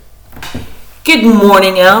Good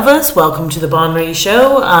morning, Elvis. Welcome to the Bon Ray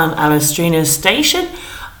Show on Alestrina Station.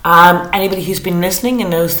 Anybody who's been listening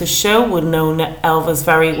and knows the show would know Elvis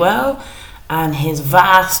very well and his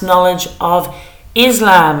vast knowledge of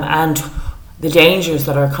Islam and the dangers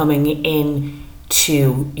that are coming in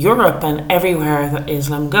to Europe and everywhere that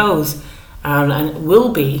Islam goes, and it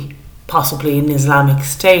will be possibly an Islamic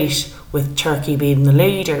State with Turkey being the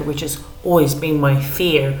leader, which has always been my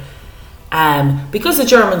fear. Because the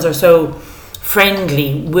Germans are so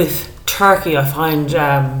friendly with Turkey, I find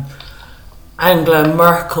Angela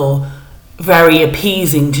Merkel very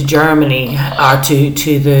appeasing to Germany or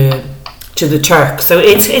to the Turks. So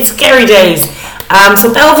it's scary days.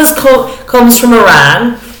 So Elvis comes from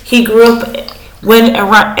Iran. He grew up when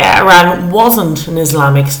Iran wasn't an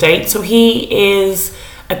Islamic state, so he is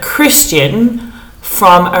a Christian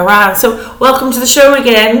from Iran. So welcome to the show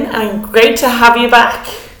again, and great to have you back.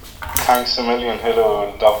 Thanks a million.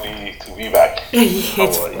 Hello, lovely to be back.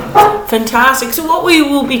 It's fantastic. So what we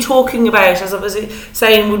will be talking about, as I was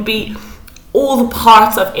saying, would be all the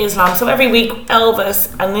parts of Islam. So every week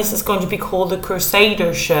Elvis, and this is going to be called the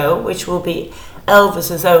Crusader Show, which will be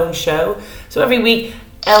Elvis's own show. So every week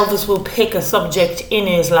Elvis will pick a subject in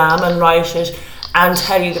Islam and write it and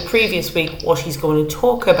tell you the previous week what he's going to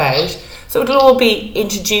talk about. So it'll all be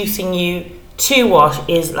introducing you to what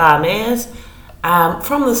Islam is,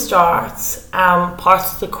 from the start,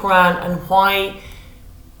 parts of the Quran, and why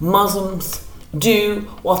Muslims do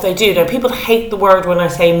what they do. Now, people hate the word when I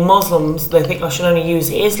say Muslims. They think I should only use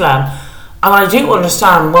Islam. And I do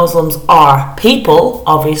understand Muslims are people,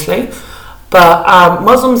 obviously, but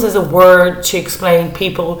Muslims is a word to explain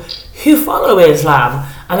people who follow Islam.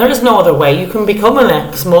 And there is no other way. You can become an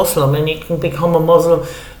ex-Muslim and you can become a Muslim,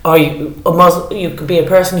 or you could be a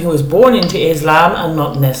person who was born into Islam and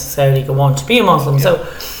not necessarily go on to be a Muslim. Yeah. So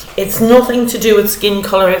it's nothing to do with skin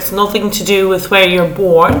colour, it's nothing to do with where you're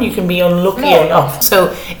born. You can be unlucky enough.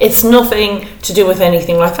 So it's nothing to do with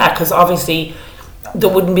anything like that, because obviously there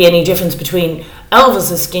wouldn't be any difference between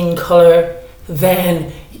Elvis's skin colour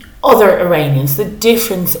than other Iranians. The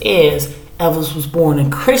difference is Elvis was born a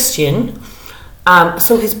Christian,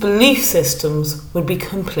 so his belief systems would be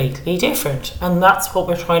completely different, and that's what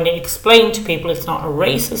we're trying to explain to people. It's not a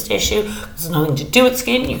racist issue. It's nothing to do with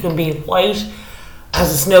skin. You can be white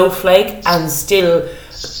as a snowflake and still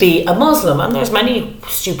be a Muslim, and there's many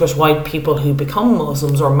stupid white people who become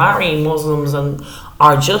Muslims or marry Muslims and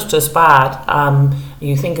are just as bad.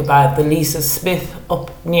 You think about the Lisa Smith up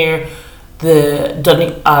near the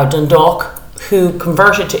Dundalk, who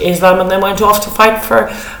converted to Islam and then went off to fight for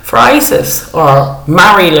ISIS or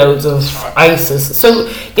marry loads of ISIS. So,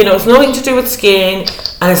 it's nothing to do with skin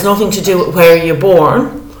and it's nothing to do with where you're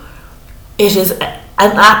born. It is an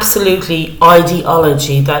absolutely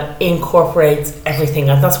ideology that incorporates everything,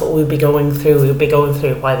 and that's what we'll be going through. We'll be going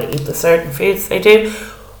through why they eat the certain foods they do,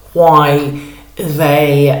 why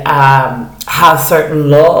they have certain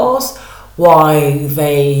laws, why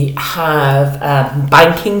they have a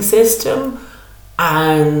banking system,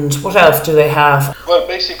 and what else do they have? Well,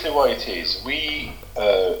 basically what it is, we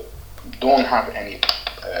don't have any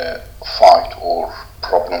fight or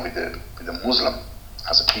problem with the Muslim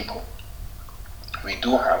as a people. We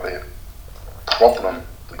do have a problem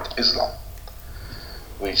with Islam,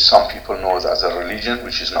 which some people know it as a religion,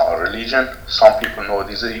 which is not a religion. Some people know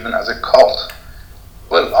it even as a cult.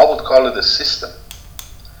 Well, I would call it a system.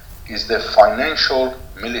 Is the financial,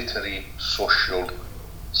 military, social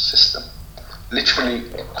system. Literally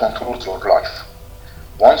it controls your life.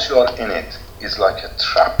 Once you are in it, it's like a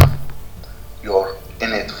trap. You're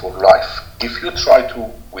in it for life. If you try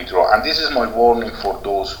to withdraw, and this is my warning for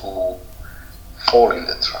those who fall in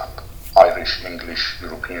the trap, Irish, English,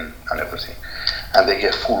 European, and everything, and they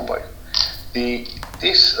get fooled by it.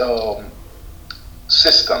 This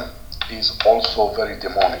system is also very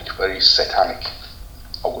demonic, very satanic,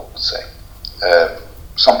 I would say.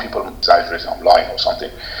 Some people exaggerate, I'm lying or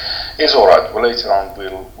something. It's alright. Well, later on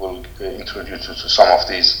we'll introduce you to some of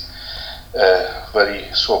these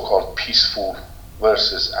very so-called peaceful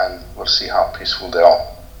verses, and we'll see how peaceful they are.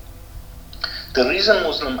 The reason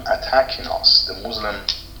Muslim attacking us, the Muslim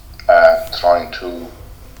trying to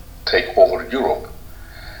take over Europe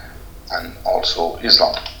and also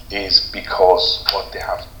Islam, is because what they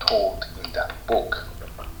have taught in that book.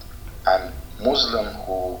 And Muslim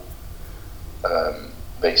who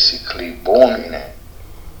basically born in it,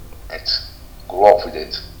 grew up with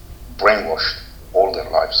it, brainwashed all their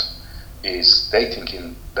lives, is they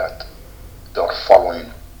thinking that they're following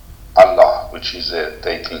Allah, which is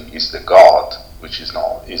they think is the God, which is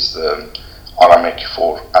the Aramaic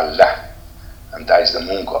for Allah, and that is the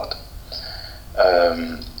moon god.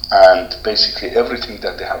 and basically everything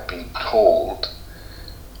that they have been told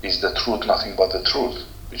is the truth, nothing but the truth,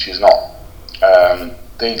 which is not.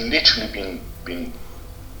 They literally been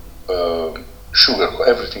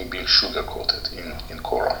everything being sugar coated in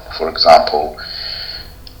Quran. For example,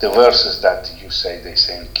 the verses that they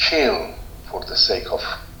say kill for the sake of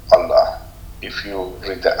Allah. If you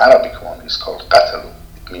read the Arabic one, it's called qatalu.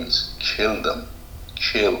 It means kill them.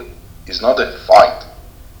 Kill is not a fight.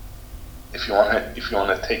 If you want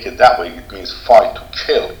to take it that way, it means fight to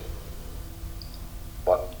kill.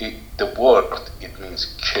 But the word, it means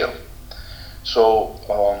kill. So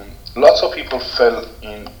lots of people fell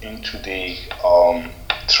into the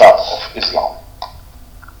trap of Islam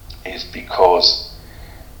is because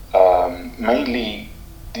mainly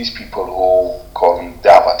these people who call them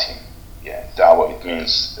da'watim. Yeah, da'wah, it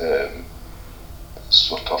means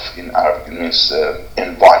sort of in Arabic, it means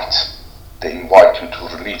invite. They invite you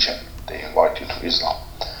to religion. They invite you to Islam.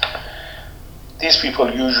 These people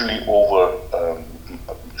usually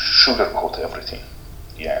sugarcoat everything.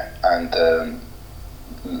 Yeah, and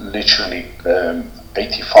literally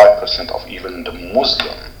 85% of even the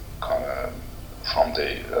Muslim from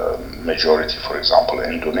the majority, for example,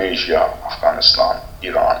 Indonesia, Afghanistan,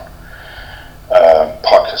 Iran,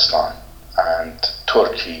 Pakistan, and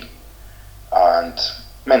Turkey, and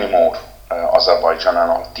many more, Azerbaijan and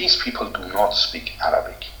all. These people do not speak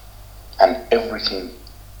Arabic, and everything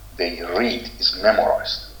they read is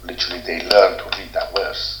memorized. Literally, they learn to read that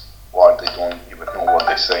verse while they don't even know what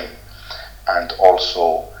they say. And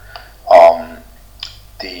also,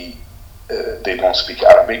 they don't speak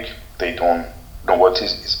Arabic. They don't know what it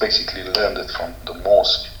is. It's basically learned it from the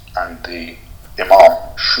mosque, and the Imam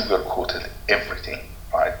sugar-coated everything,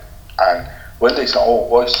 right? And when they say, oh,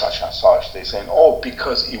 why such and such, they say, oh,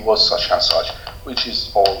 because it was such and such, which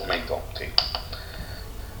is all made up thing.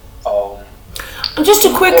 Just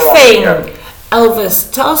a quick thing,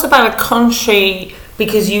 Elvis, tell us about a country,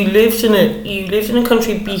 because you lived in a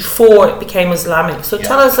country before it became Islamic. So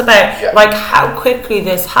tell us about like how quickly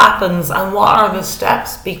this happens and what are the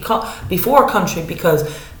steps before a country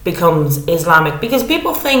becomes Islamic. Because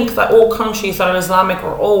people think that all countries that are Islamic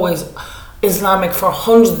are always Islamic for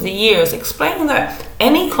hundreds of years. Explain that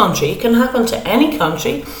any country, it can happen to any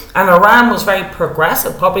country, and Iran was very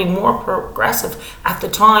progressive, probably more progressive at the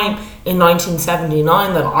time in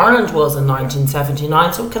 1979 than Ireland was in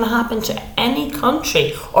 1979, so it can happen to any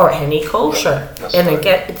country or any culture, and it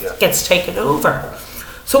gets taken over.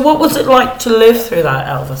 So what was it like to live through that,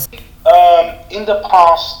 Elvis? In the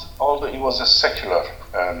past, although it was a secular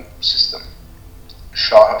system,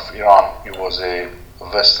 Shah of Iran, he was a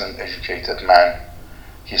Western educated man.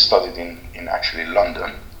 He studied in actually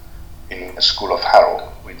London in a school of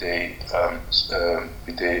Harrow with a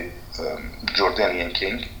Jordanian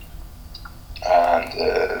king and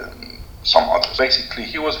some others. Basically,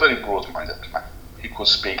 he was very broad-minded man. He could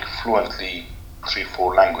speak fluently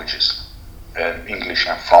 3-4 languages, English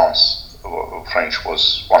and French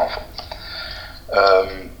was one of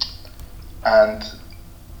them. And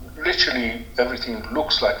literally everything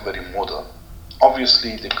looks like very modern.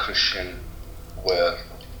 Obviously, the Christian were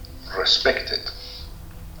respected,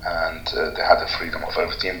 and they had the freedom of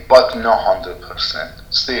everything, but not 100%.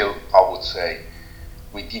 Still, I would say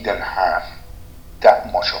we didn't have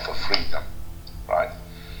that much of a freedom, right?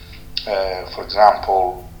 For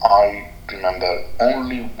example, I remember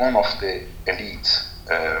only one of the elite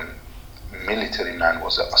military man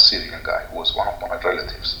was an Assyrian guy who was one of my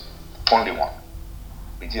relatives. Only one.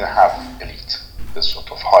 We didn't have elite, the sort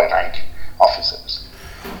of high rank officers,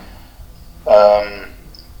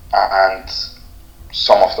 and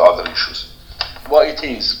some of the other issues. But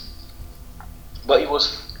it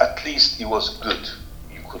was, at least it was good.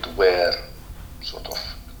 You could wear sort of,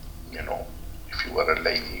 if you were a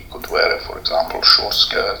lady, you could wear, for example, short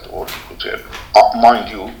skirt, or you could wear, mind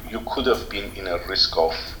you, you could have been in a risk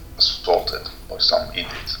of assaulted by some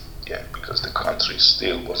idiots, because the country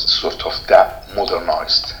still was sort of that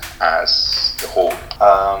modernized as the whole.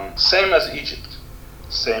 Same as Egypt,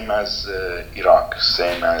 same as Iraq,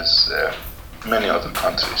 same as many other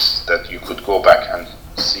countries that you could go back and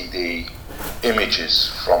see the images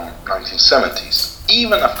from 1970s,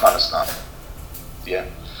 even Afghanistan.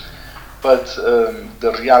 But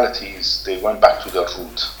the reality is they went back to their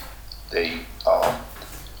root. They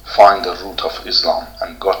find the root of Islam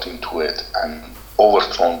and got into it and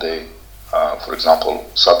overthrown for example,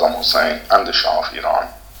 Saddam Hussein and the Shah of Iran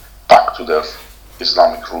back to their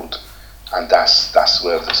Islamic root, and that's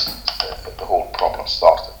where the whole problem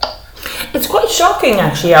started. It's quite shocking,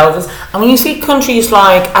 actually, Elvis. And when you see countries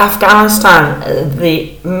like Afghanistan,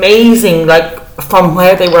 the amazing, like from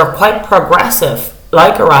where they were quite progressive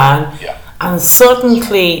like Iran, Yeah. and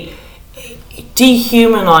suddenly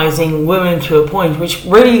dehumanizing women to a point, which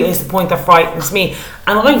really is the point that frightens me.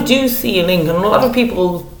 And I do see a link, and a lot of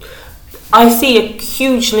people, I see a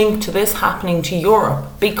huge link to this happening to Europe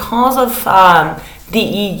because of the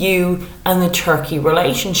EU and the Turkey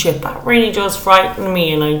relationship. That really does frighten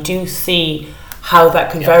me, and I do see how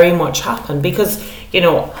that could very much happen because, you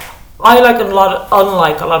know, unlike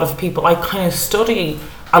a lot of people, I kind of study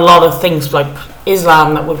a lot of things like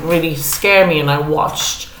Islam that would really scare me, and I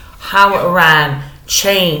watched how Iran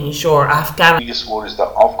changed or Afghanistan. The biggest worries that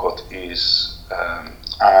I've got is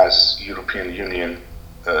as European Union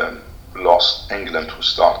lost England to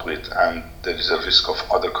start with, and there is a risk of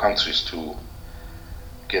other countries to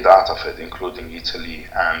get out of it, including Italy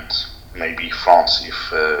and maybe France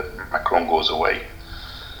if Macron goes away.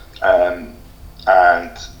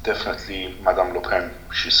 And definitely Madame Le Pen,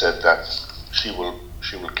 she said that she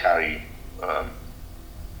will carry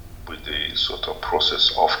with the sort of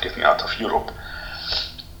process of getting out of Europe.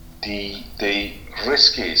 The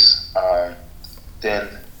risk is then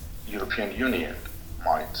European Union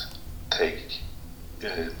might take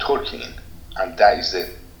Turkey in, and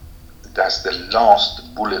that's the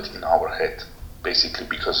last bullet in our head, basically,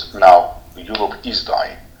 because now Europe is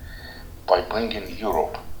dying. By bringing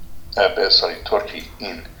Turkey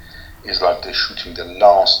in, is like they're shooting the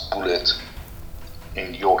last bullet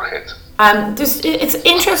in your head. It's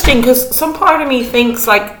interesting because some part of me thinks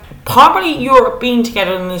like probably Europe being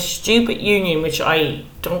together in this stupid union, which I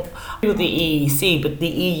don't do the EEC, but the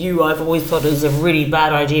EU I've always thought is a really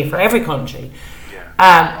bad idea for every country.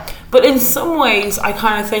 Yeah. But in some ways I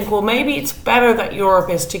kind of think, well, maybe it's better that Europe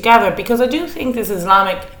is together, because I do think this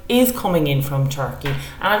Islamic is coming in from Turkey,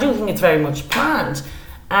 and I do think it's very much planned.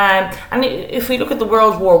 And if we look at the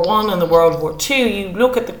World War I and the World War II, you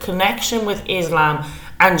look at the connection with Islam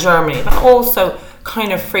and Germany, that also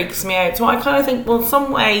kind of freaks me out. So I kind of think, well, in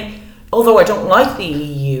some way, although I don't like the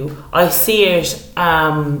EU, I see it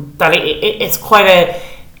that it's quite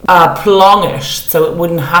a longish, so it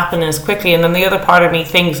wouldn't happen as quickly. And then the other part of me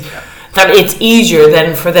thinks that it's easier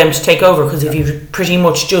then for them to take over, because if you've pretty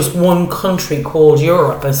much just one country called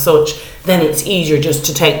Europe as such, then it's easier just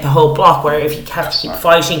to take the whole block, where if you have to keep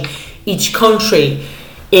fighting each country,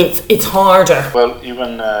 it's harder. Well,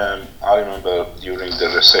 even I remember during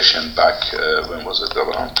the recession back, when was it,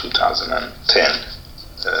 around 2010,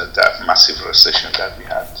 that massive recession that we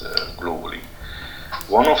had globally.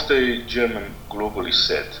 One of the German globalists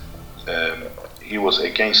said he was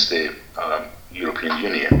against the European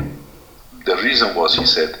Union. The reason was, he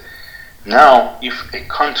said, now if a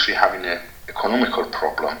country having an economical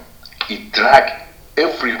problem, it drag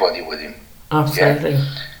everybody with him. Absolutely.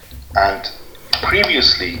 Yeah? And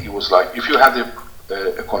previously it was like, if you had an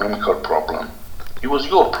economical problem, it was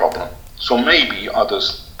your problem. So maybe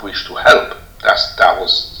others wish to help. That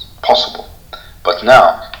was possible. But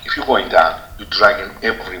now, if you're going down, you're dragging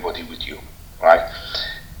everybody with you, right?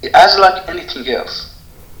 As like anything else,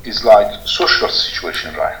 it's like social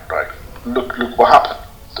situation, right? Look what happened.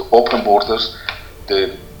 The open borders,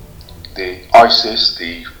 the ISIS,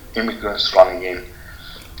 the immigrants running in,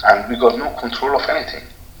 and we got no control of anything.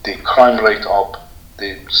 The crime rate up,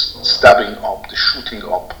 the stabbing up, the shooting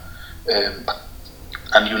up,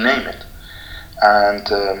 and you name it.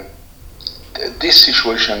 And this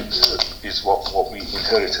situation is what we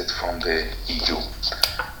inherited from the EU.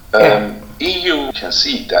 EU can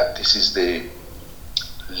see that this is the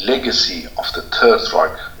legacy of the Third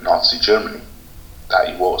Reich, Nazi Germany, that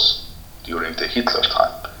it was during the Hitler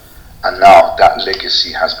time. And now that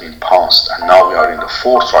legacy has been passed, and now we are in the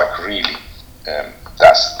Fourth Reich, really.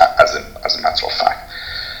 That's as a matter of fact.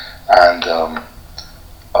 And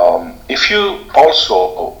if you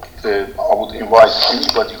also, I would invite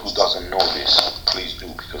anybody who doesn't know this, please do,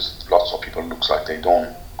 because lots of people looks like they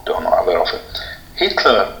don't are aware of it.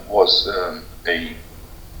 Hitler was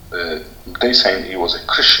they saying he was a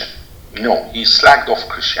Christian. No, he slagged off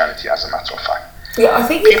Christianity, as a matter of fact. Yeah, I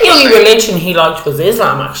think the only religion he liked was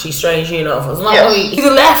Islam, actually, strangely enough. It's not really,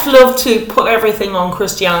 the left love to put everything on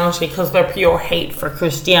Christianity because they're pure hate for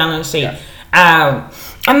Christianity. Yeah.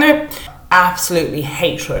 And they're absolutely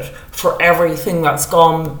hatred for everything that's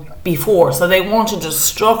gone before. So they want a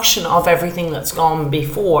destruction of everything that's gone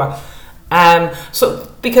before.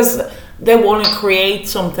 So because they want to create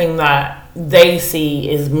something that they see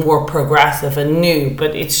is more progressive and new,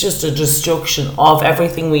 but it's just a destruction of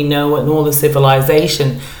everything we know and all the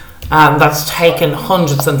civilization that's taken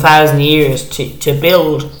hundreds and thousands of years to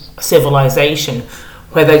build civilization,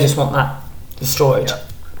 where they just want that destroyed.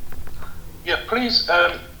 Yeah, please,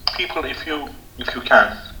 people, if you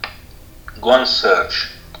can, go and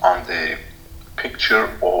search on the picture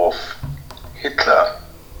of Hitler,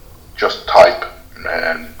 just type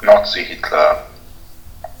Nazi Hitler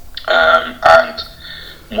and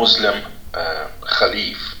Muslim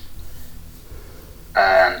Khalif,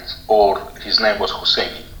 and or his name was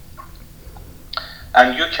Husseini,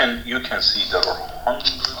 and you can see there are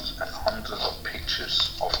hundreds and hundreds of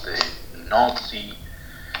pictures of the Nazi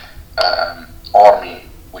army,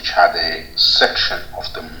 which had a section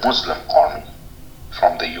of the Muslim army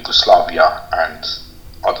from the Yugoslavia and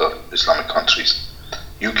other Islamic countries.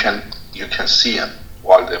 You can see them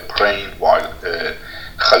while they're praying, while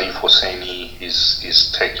Khalif Hosseini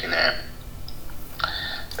is taking a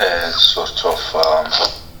sort of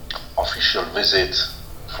official visit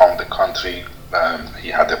from the country. He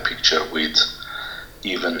had a picture with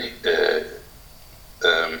even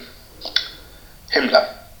Himmler.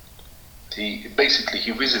 He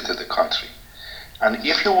visited the country. And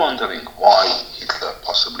if you're wondering why Hitler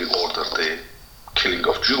possibly ordered the killing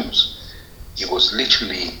of Jews, it was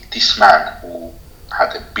literally this man who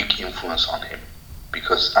had a big influence on him.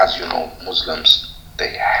 Because as you know, Muslims,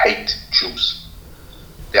 they hate Jews.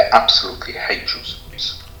 They absolutely hate Jews.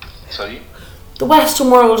 Sorry? The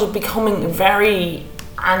Western world is becoming very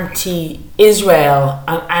anti-Israel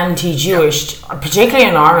and anti-Jewish, particularly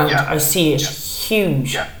in Ireland. I see it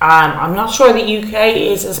huge. I'm not sure the UK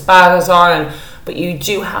is as bad as Ireland, but you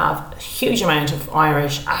do have a huge amount of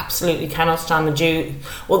Irish absolutely cannot stand the Jew.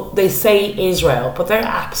 Well, they say Israel, but they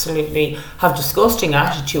absolutely have disgusting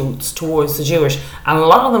attitudes towards the Jewish, and a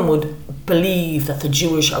lot of them would believe that the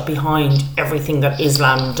Jewish are behind everything that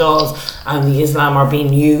Islam does, and the Islam are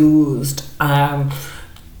being used,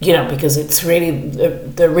 because it's really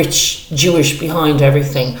the rich Jewish behind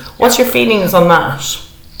everything. What's your feelings on that?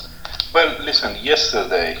 Well, listen,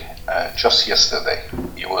 just yesterday,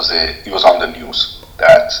 it was on the news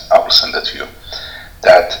that I will send it to you,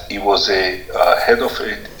 that he was a head of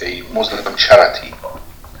a Muslim charity,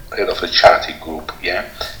 head of a charity group.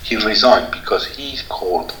 He resigned because he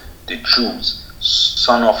called the Jews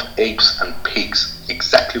son of apes and pigs,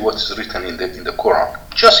 exactly what is written in the Quran.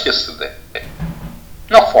 Just yesterday,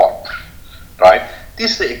 not far, right?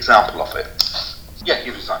 This is the example of it.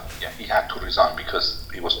 He resigned. He had to resign because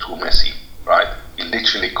it was too messy, right? He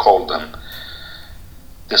literally called them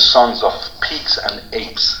the sons of pigs and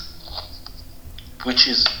apes, which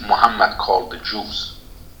is Muhammad called the Jews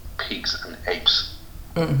pigs and apes.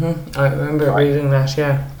 I remember reading that,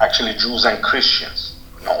 Actually, Jews and Christians,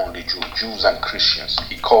 not only Jews and Christians.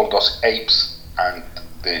 He called us apes and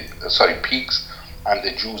pigs, and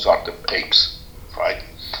the Jews are the apes, right?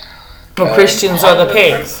 But Christians are the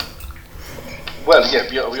pigs. Well,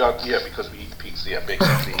 we are because we eat pigs.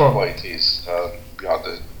 Basically, what it is,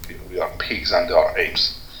 we are pigs and they are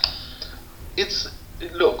apes.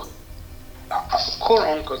 Look,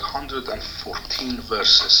 Quran got 114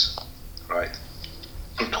 verses, right?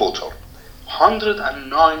 In total,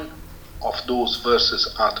 109 of those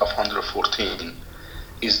verses out of 114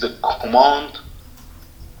 is the command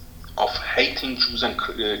of hating Jews and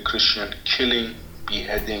Christians, killing,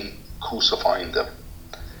 beheading, crucifying them.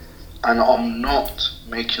 And I'm not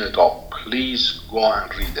making it up. Please go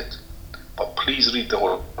and read it. But please read the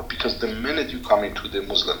whole, because the minute you come into the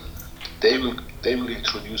Muslim, they will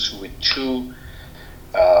introduce you with two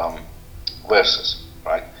verses,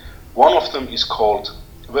 right? One of them is called,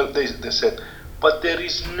 they said, but there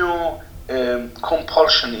is no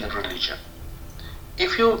compulsion in religion.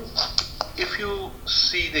 If you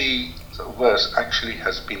see the verse actually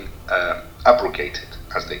has been abrogated,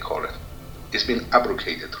 as they call it. It's been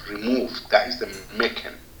abrogated, removed. That is the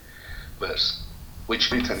Meccan verse,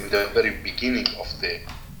 which written in the very beginning of the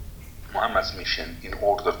Muhammad's mission in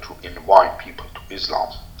order to invite people to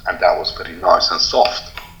Islam, and that was very nice and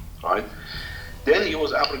soft, right? Then it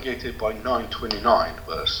was abrogated by 929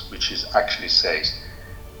 verse, which is actually says,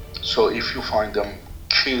 so if you find them,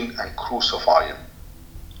 kill and crucify them.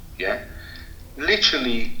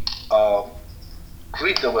 Literally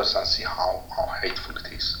read the verse and see how hateful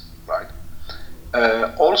it is, right?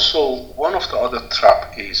 Also, one of the other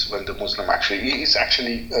trap is when the Muslim actually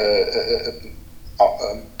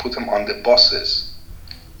put them on the buses,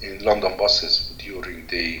 in London buses during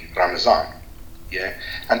the Ramadan,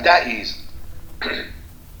 and that is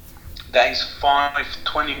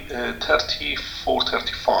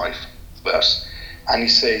 34-35 verse, and it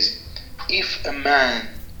says, if a man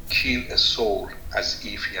kill a soul as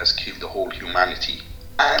if he has killed the whole humanity,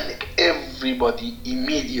 and everybody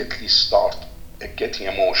immediately start getting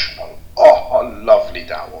emotional. Oh, how lovely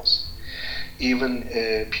that was. Even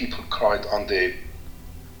people cried on the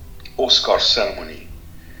Oscar ceremony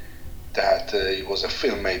that it was a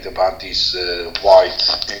film made about these white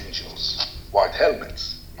angels white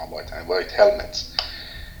helmets, not white helmets.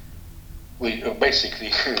 We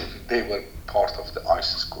basically they were part of the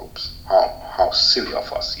ISIS groups. How silly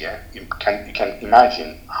of us, yeah. You can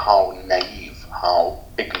imagine how naive, how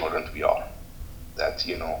ignorant we are. That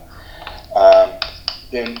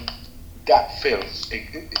then that film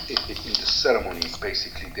in the ceremony,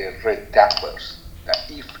 basically they read that verse that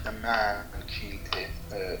if a man killed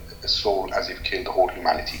a soul as if killed the whole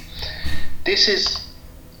humanity. This is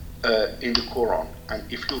in the Quran,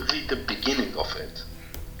 and if you read the beginning of it,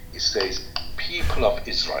 it says, people of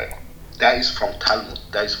Israel. That is from Talmud,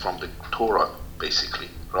 that is from the Torah, basically,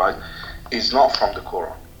 right? It's not from the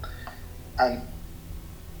Quran. And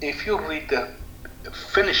if you read the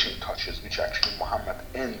finishing touches, which actually Muhammad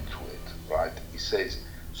end to it, right? He says,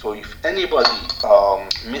 so if anybody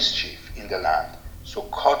mischief in the land, so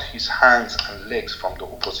cut his hands and legs from the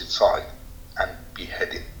opposite side and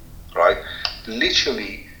behead him, right?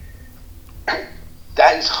 Literally,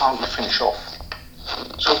 that is how we finish off.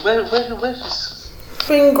 So where is... It's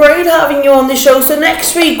been great having you on the show. So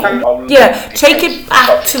next week, take it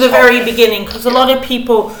back to the very beginning, because a lot of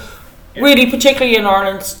people, really particularly in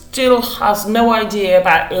Ireland, still has no idea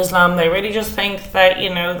about Islam. They really just think that,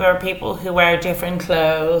 there are people who wear different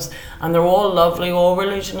clothes and they're all lovely, all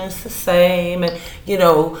religion is the same, and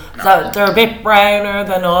that they're a bit browner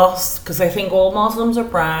than us because they think all Muslims are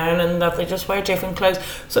brown and that they just wear different clothes.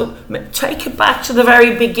 So take it back to the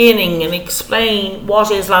very beginning and explain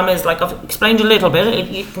what Islam is like. I've explained a little bit.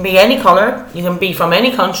 You can be any colour, you can be from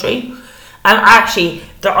any country, and actually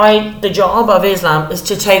the job of Islam is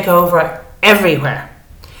to take over everywhere.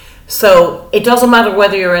 So it doesn't matter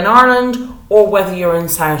whether you're in Ireland or whether you're in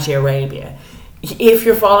Saudi Arabia. If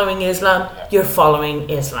you're following Islam, you're following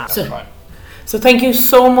Islam. So thank you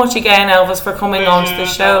so much again, Elvis, for coming on to the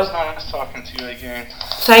show. It was nice talking to you again.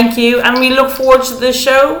 Thank you, and we look forward to the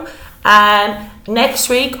show. And next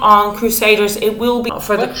week on Crusaders, it will be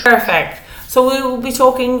for the perfect. So we will be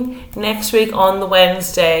talking next week on the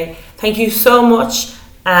Wednesday. Thank you so much,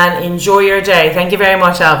 and enjoy your day. Thank you very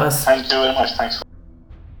much, Elvis. Thank you very much. Thanks.